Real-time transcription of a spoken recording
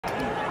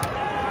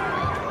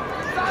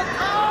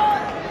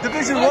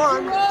Division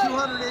 1,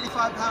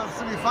 285-pound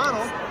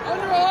semifinals.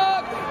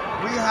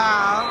 We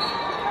have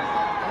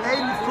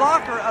Aiden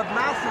Fockler of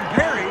Madison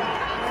Perry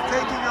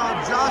taking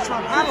on Joshua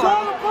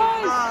Padilla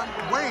from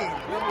Wayne.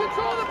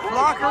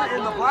 Fockler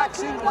in the black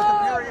single with the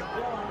Perry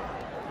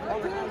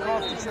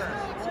across the chest.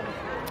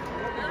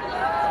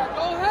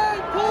 Go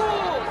ahead,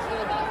 pull!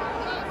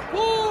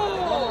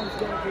 Pull!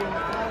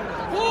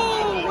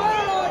 Pull! Where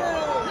are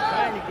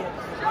you?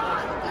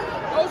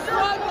 Go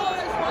slide,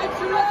 boys! Fight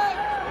your leg!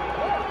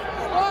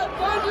 Slide,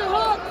 find your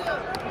hook!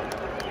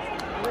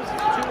 This is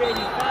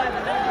 285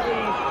 and I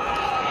believe.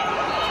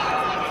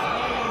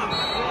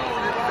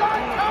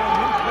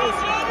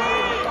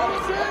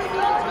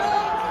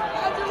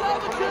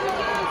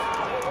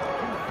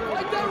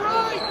 Fight that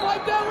right!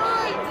 Fight that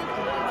right!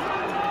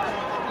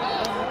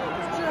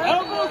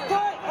 Elbows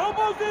tight!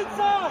 Elbows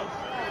inside!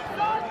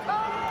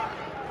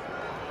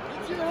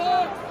 Get your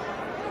hook!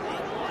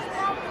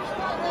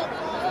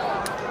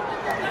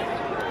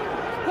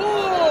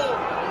 Pull!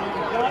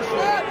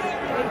 Step!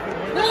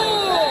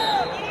 Pull!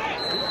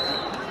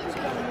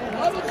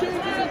 Double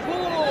change and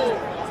pull!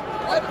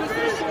 Right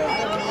position!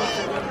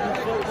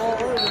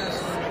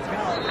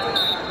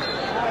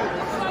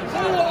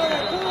 Pull on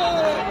it! Pull on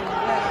it!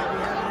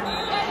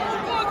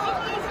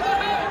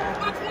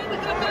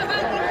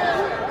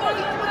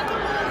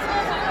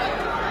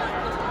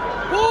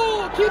 Pull!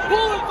 Keep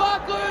pulling,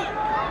 Fockler!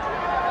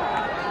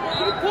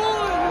 Keep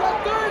pulling! You got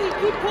 30!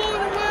 Keep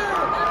pulling and wear!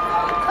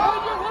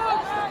 Find your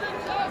hooks!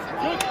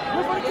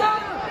 Look for the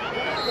counter!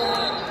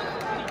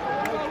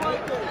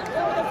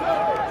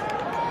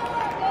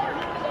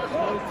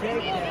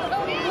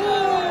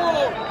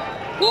 Pull!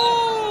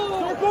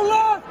 Pull! Circle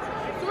left!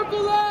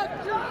 Circle left!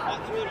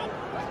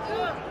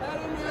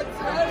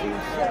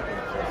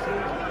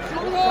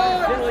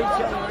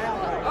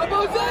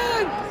 Elbows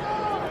in!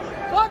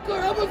 Fockler,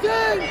 elbows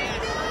in!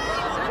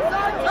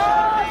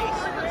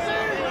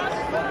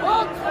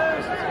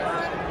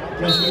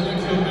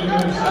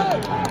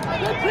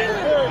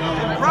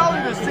 And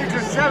probably the 6th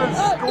or 7th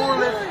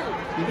scoreless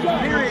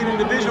period in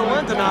Division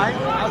 1 tonight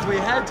as we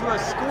head to a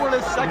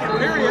scoreless second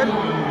period.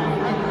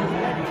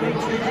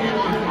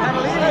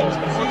 Padilla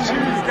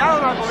shoots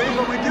down, I believe,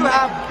 but we do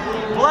have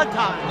blood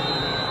time.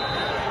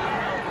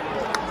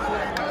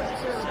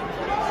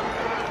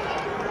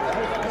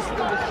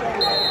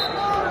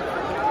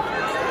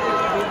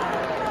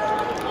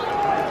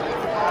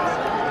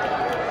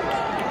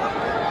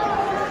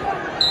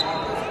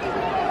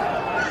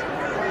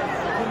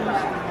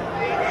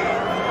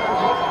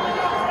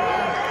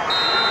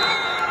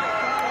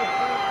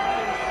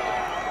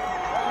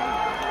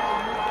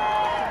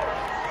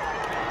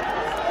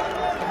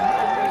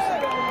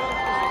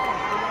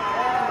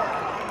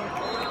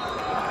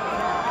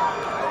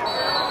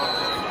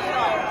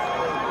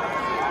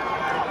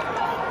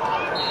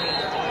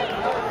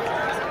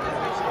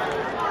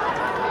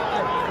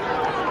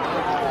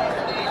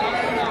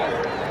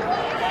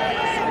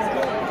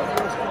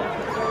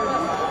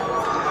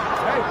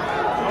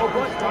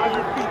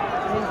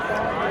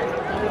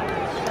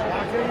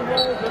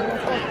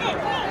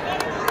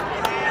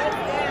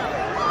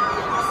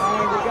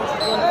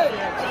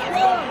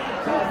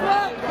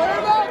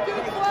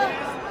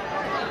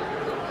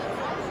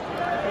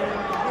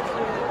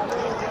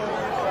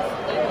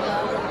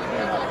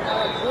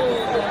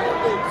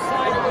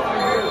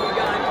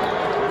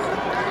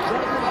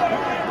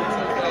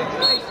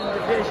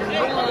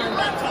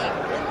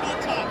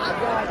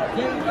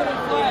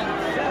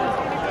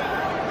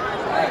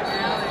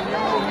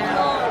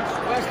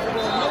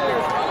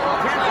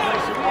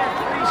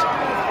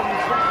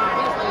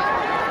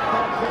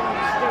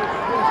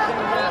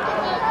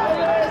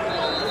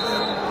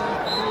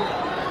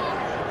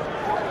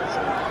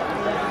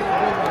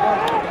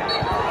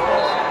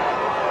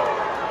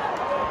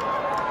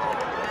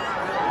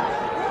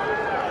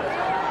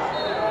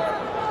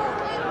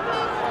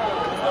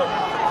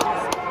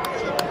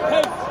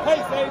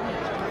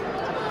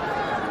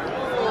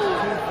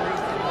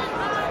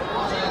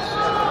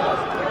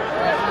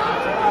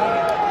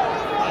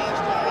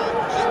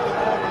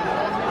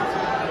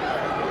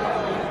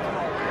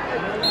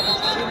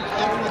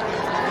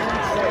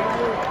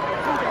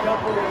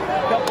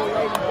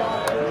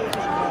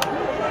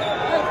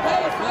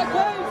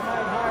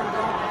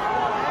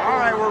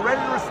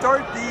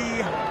 Start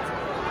the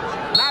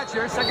match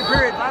here. Second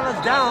period, Lila's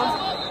down.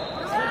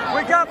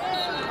 Wake up.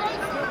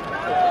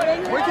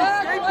 Wicked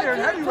escape there in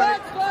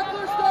heavyweight.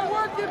 Start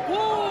working,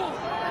 pull.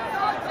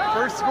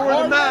 First score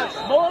of the match.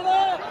 More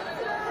up.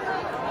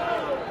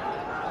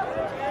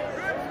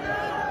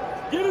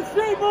 Get his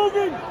feet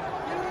moving.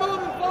 Get him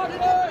moving,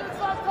 Fockler.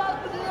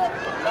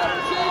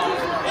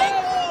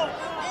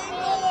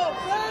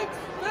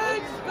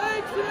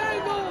 Fakes the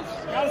angles.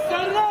 Gotta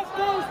set it up,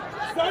 Bruce.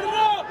 Set it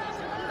up.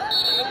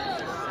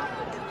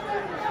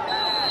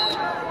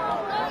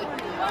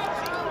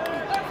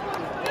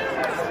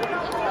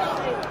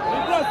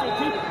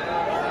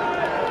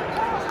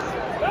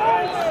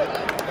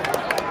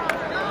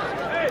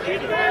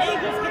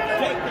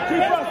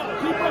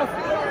 Keep pressing.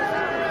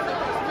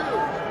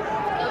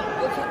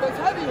 It's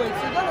heavy. heavyweight,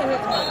 so you're gonna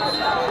hit him.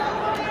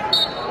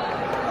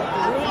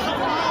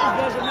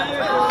 Doesn't matter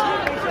if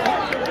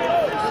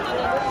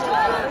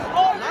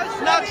Nice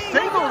snap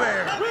single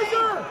there.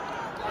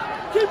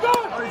 Keep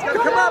going. Oh, he's got to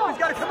come up. He's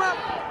got to come up.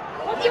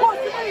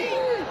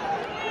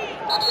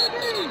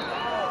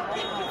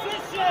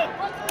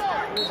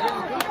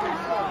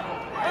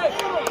 Hey,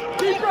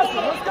 keep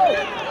wrestling. Let's go.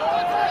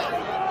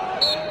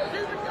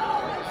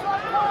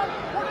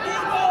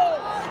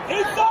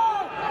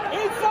 Inside.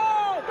 Inside.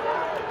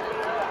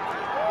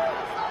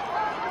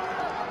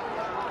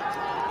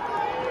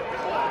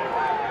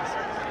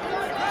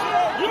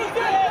 Use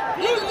it.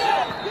 Use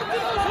it. Get to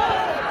those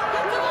hooks!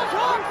 Get to those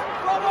hooks!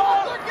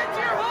 Fockler, get to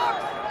your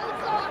hooks!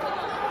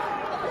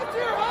 Get to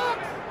your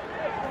hooks!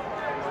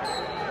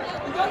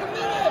 You got a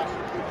minute!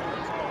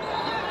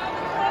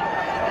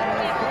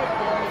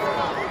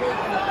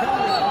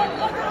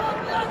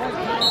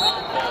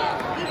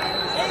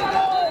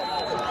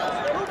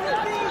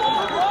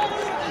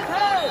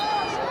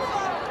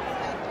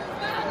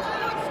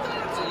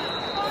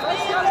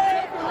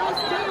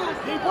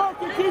 Keep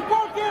working. Keep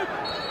working.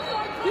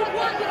 Keep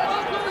working,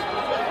 Fockler!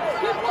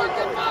 Keep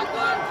working,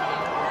 Fockler!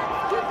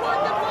 Keep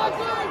working,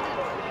 Fockler!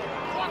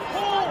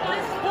 Pull!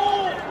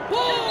 Pull!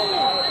 Pull!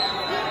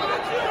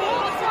 Get to your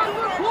hooks,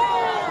 Fockler!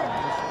 Pull!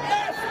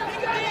 Yes!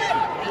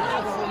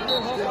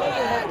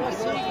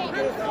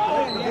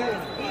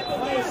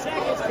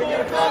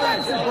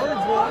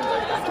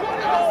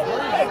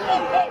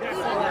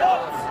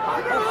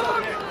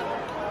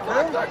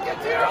 Fockler, get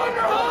to your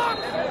underhook!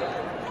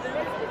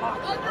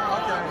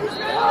 He's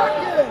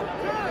blocking!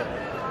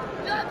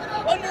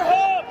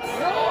 Underhook.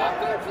 No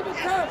offense to the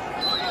test!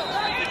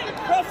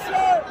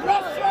 Pressure.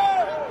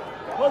 Pressure.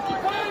 Push the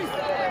pace.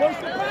 Push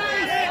the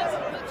pace.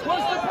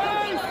 Push the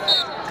pace.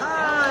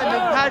 Time,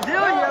 and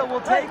Padilla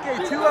will take a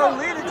 2-0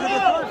 lead into the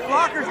third.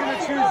 Flocker's going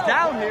to choose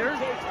down here.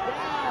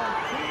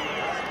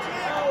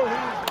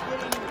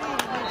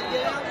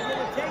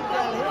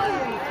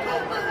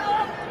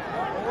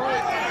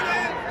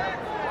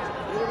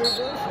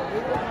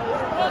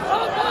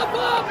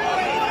 Up!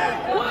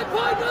 One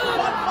point up!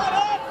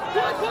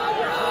 One point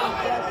up!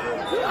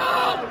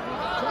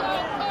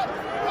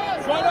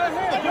 Right on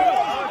here. Good.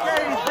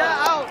 Okay, he's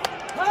out.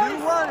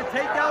 2-1, a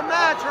takedown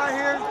match right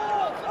here.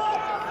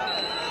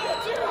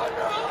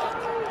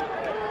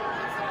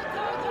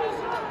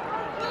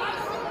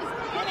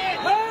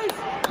 Pace.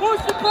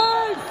 Push the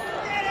pace.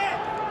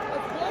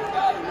 That's one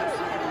guy who's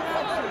seeing the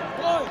action.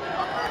 One.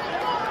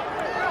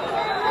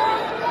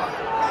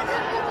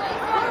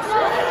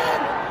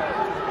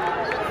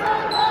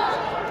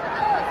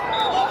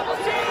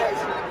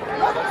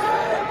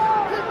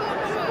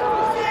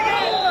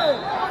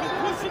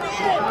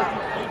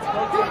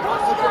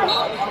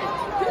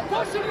 Keep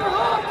pushing your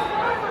hook!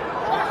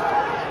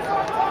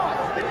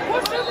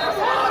 Pushing your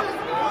hook!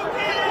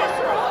 Push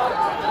your hook!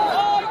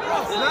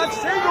 Snap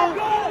single.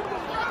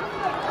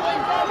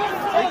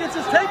 He gets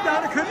his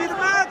takedown. It could be the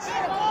match.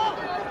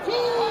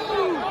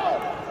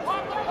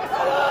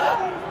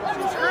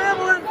 He's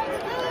scrambling.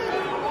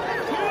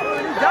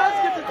 And he does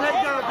get the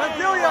takedown.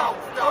 Padilla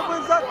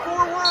opens up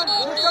 4-1.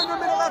 Just under a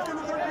minute left in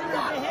the third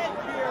period.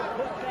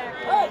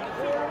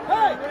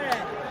 Hey.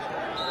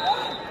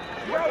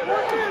 You got 1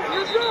 minute.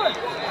 You're good.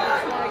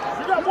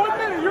 You got 1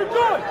 minute. You're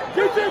good.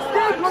 Get your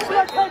stage. Look for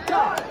that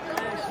takedown.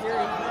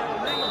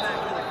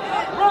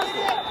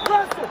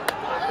 Wrestle.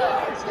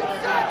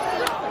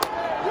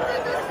 You're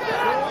in this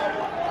match!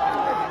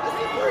 This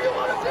is where you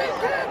want to be,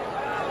 kid!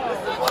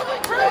 This is what we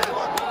train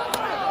for!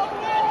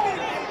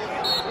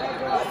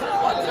 This is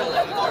what you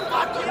live for,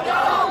 fucking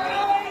go!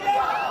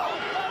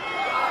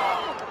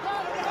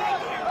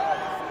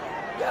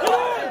 Get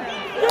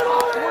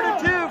on!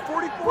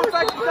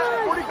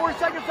 44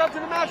 seconds up to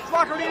the match.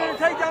 Fockler needing a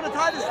takedown to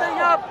tie this thing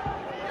up.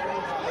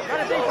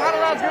 Gotta think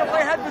Padilla going to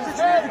play head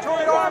position here, control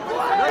the arm.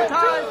 No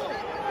time.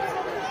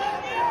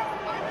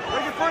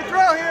 Looking for a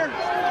throw here.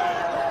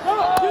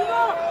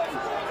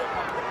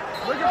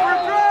 Looking for a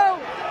throw.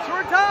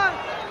 Short time.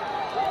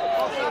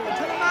 Ball stopping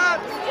to the mat.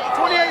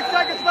 28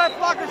 seconds left.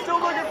 Fockler still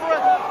looking for a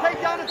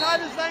takedown to tie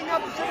this thing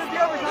up to send it to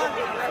overtime.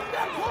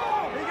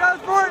 He goes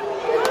for it.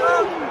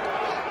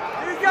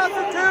 He's got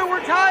the two.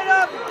 We're tied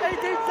up. 18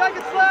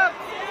 seconds left.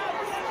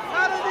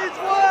 Out of these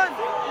one.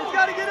 He's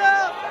got to get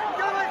out.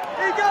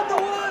 He got the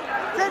one.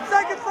 10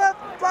 seconds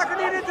left. Fockler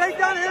needed a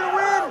takedown here to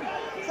win.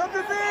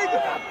 Something big.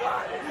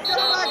 He's got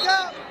to back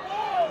out.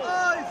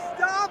 Oh, he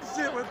stops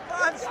it with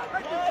 5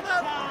 seconds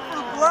left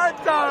for blood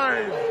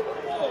time.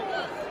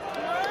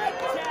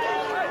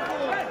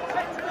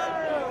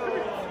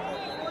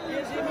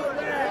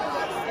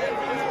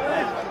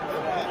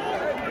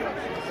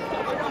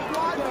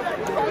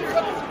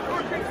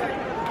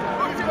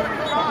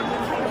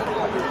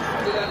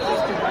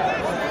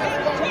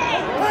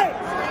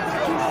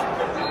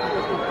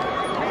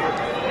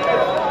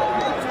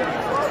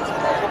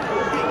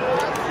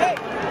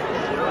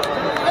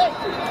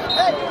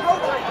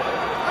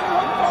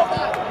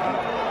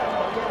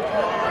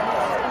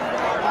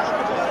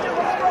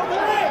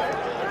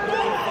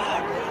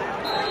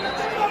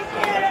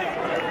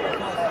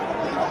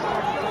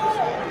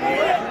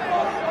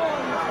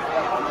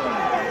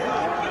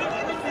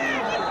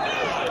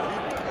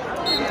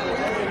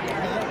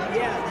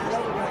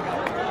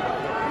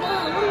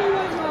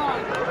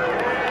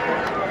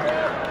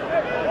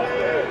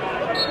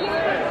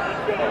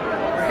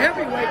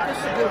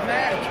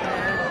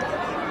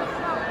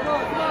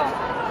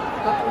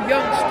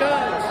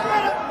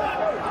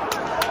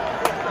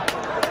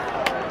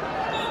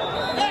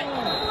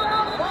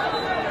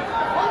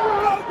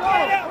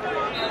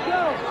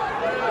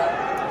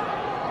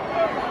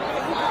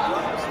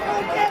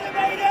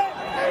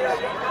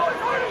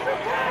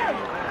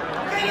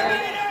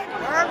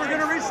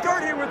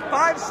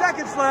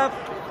 left.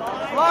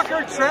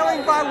 Fockler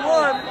trailing by 1.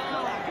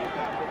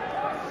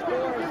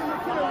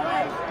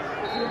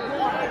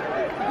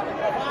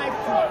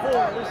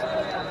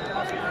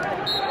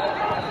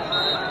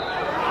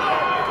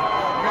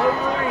 No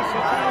worries, if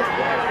I was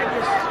dead, I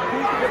just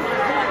scooped with my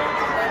butt.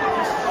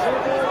 Just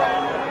circle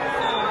around the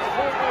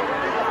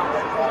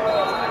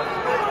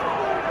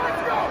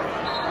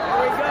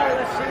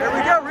Here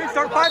we go,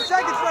 restart, 5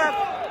 seconds left.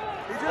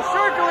 He's just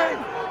circling.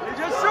 He's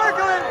just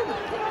circling.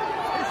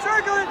 He's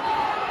circling.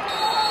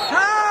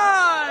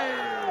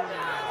 Time!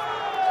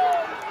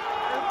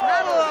 And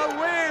Padilla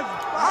wins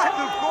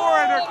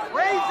 5-4 in a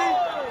crazy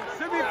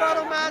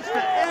semifinal match to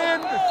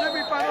end the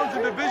semifinals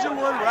in Division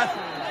I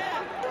wrestling.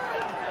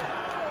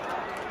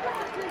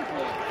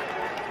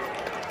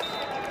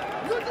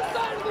 Look at the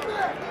side of the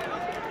back.